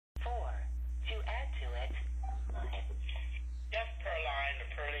to add to it. Yes, Perline, or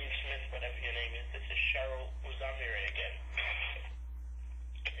Perline Smith, whatever your name is. This is Cheryl Uzamiri again.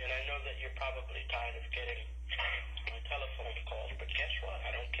 And I know that you're probably tired of getting my telephone calls, but guess what?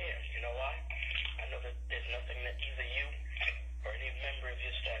 I don't care. You know why? I know that there's nothing that either you or any member of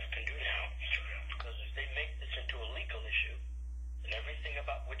your staff can do now. Because if they make this into a legal issue, then everything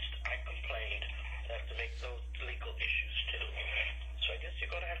about which I complained has to make those legal issues too. So I guess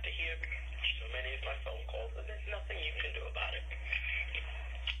you're going to have to hear so many of my phone calls, and there's nothing you can do about it.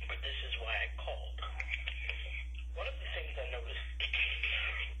 But this is why I called. One of the things I noticed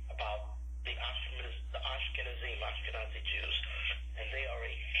about the Ashkenazi Jews, and they are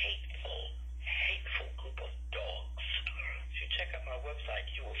a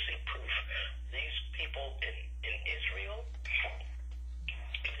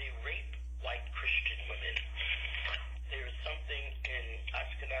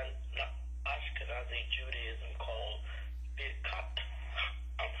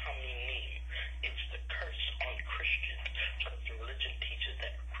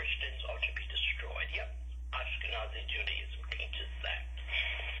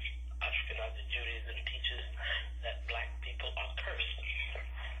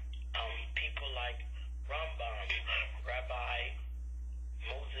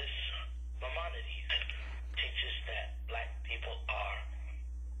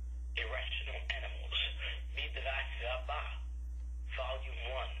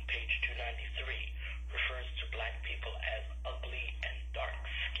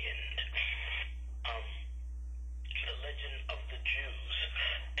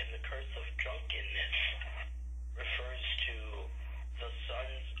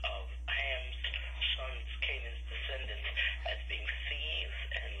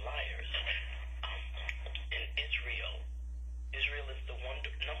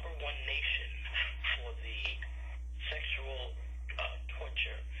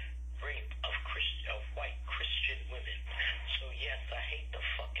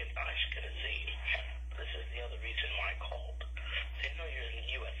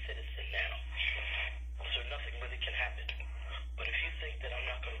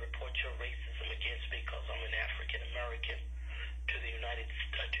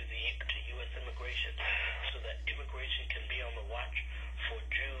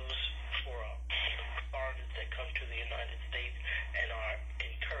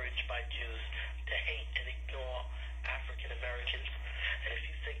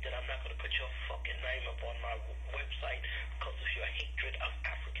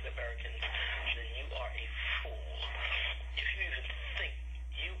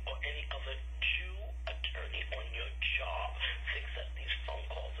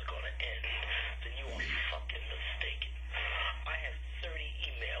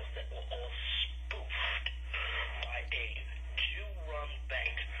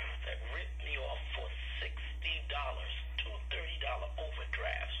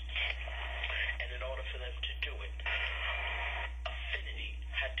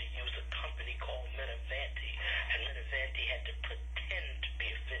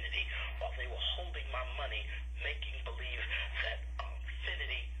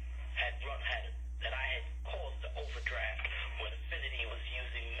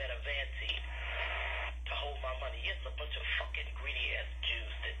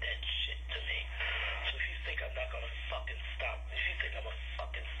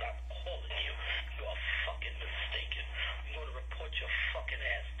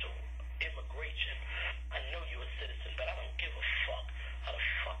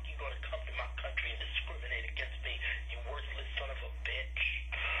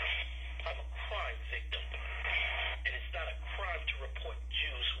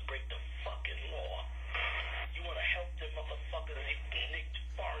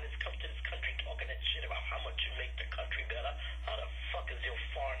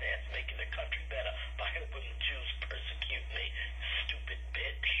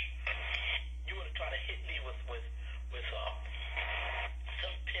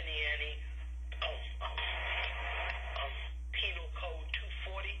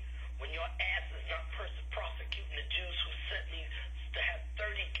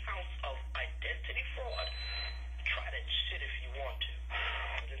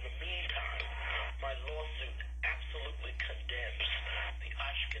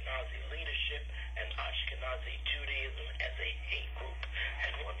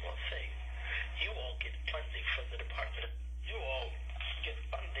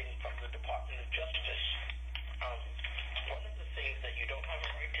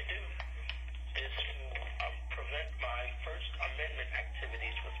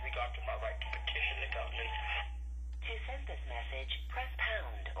message, press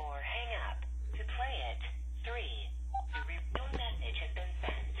pound or hang up. To play it, 3. Your message has been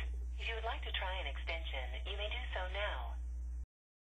sent. If you would like to try an extension, you may do so now.